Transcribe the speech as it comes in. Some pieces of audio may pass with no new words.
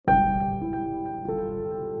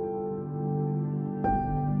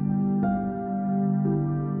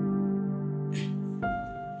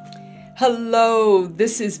Hello,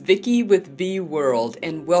 this is Vicky with V World,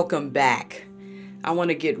 and welcome back. I want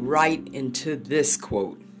to get right into this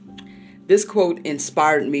quote. This quote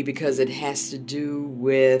inspired me because it has to do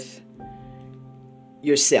with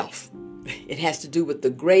yourself. It has to do with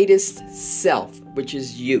the greatest self, which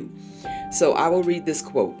is you. So I will read this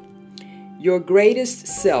quote. Your greatest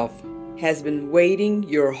self has been waiting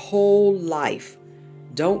your whole life.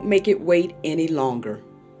 Don't make it wait any longer.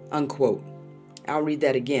 Unquote. I'll read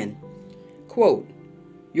that again. Quote,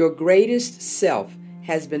 your greatest self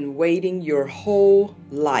has been waiting your whole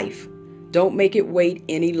life. Don't make it wait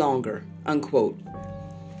any longer. Unquote.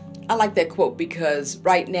 I like that quote because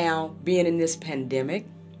right now, being in this pandemic,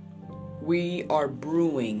 we are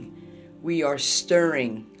brewing, we are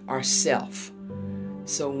stirring ourselves.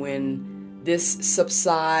 So when this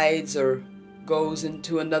subsides or goes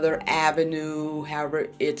into another avenue, however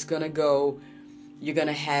it's going to go, you're going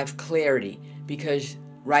to have clarity because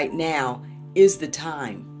right now is the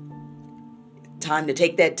time to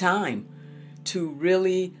take that time to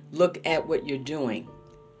really look at what you're doing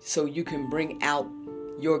so you can bring out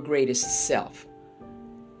your greatest self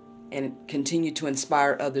and continue to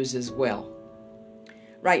inspire others as well.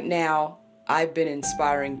 Right now, I've been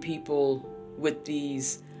inspiring people with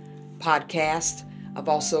these podcasts. I've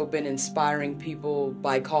also been inspiring people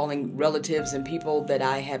by calling relatives and people that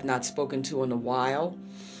I have not spoken to in a while.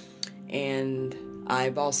 And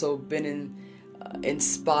I've also been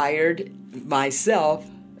inspired myself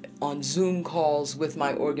on Zoom calls with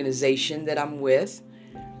my organization that I'm with.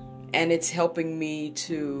 And it's helping me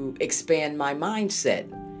to expand my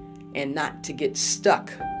mindset and not to get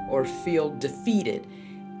stuck or feel defeated.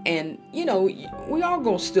 And, we all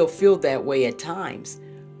going to still feel that way at times,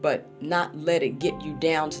 but not let it get you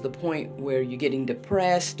down to the point where you're getting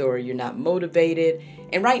depressed or you're not motivated.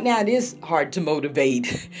 And right now it is hard to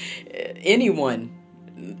motivate anyone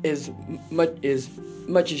as much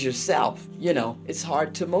as yourself. It's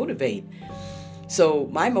hard to motivate. So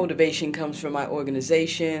my motivation comes from my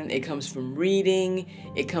organization. It comes from reading.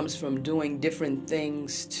 It comes from doing different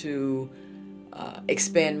things to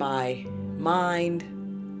expand my mind.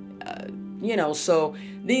 So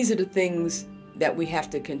these are the things that we have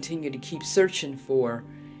to continue to keep searching for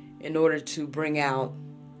in order to bring out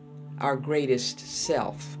our greatest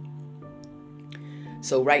self.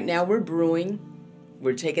 So right now we're brewing.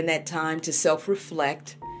 We're taking that time to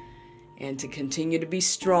self-reflect and to continue to be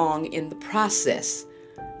strong in the process.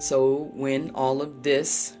 So when all of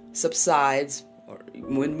this subsides, or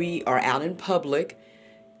when we are out in public,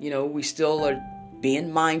 we still are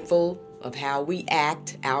being mindful of how we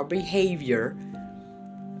act, our behavior,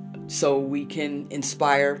 so we can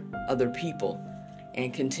inspire other people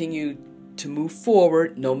and continue to move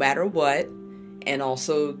forward no matter what, and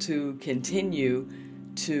also to continue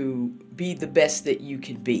to be the best that you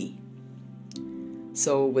can be.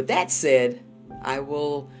 So with that said, I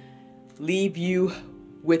will leave you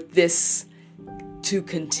with this to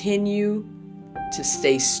continue to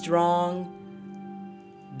stay strong,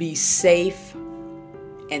 be safe,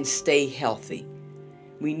 and stay healthy.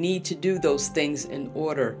 We need to do those things in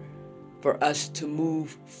order for us to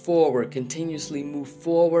move forward, continuously move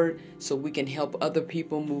forward, so we can help other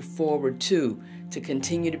people move forward too, to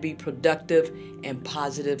continue to be productive and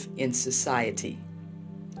positive in society.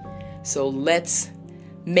 So let's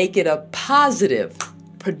make it a positive,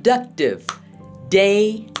 productive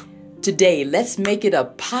day today. Let's make it a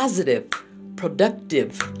positive,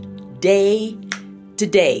 productive day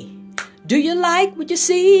today. Do you like what you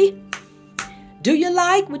see? Do you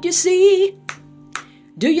like what you see?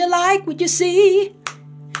 Do you like what you see?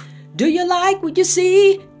 Do you like what you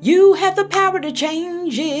see? You have the power to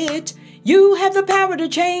change it. You have the power to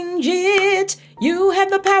change it. You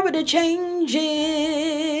have the power to change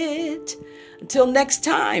it. Until next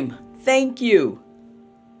time, thank you.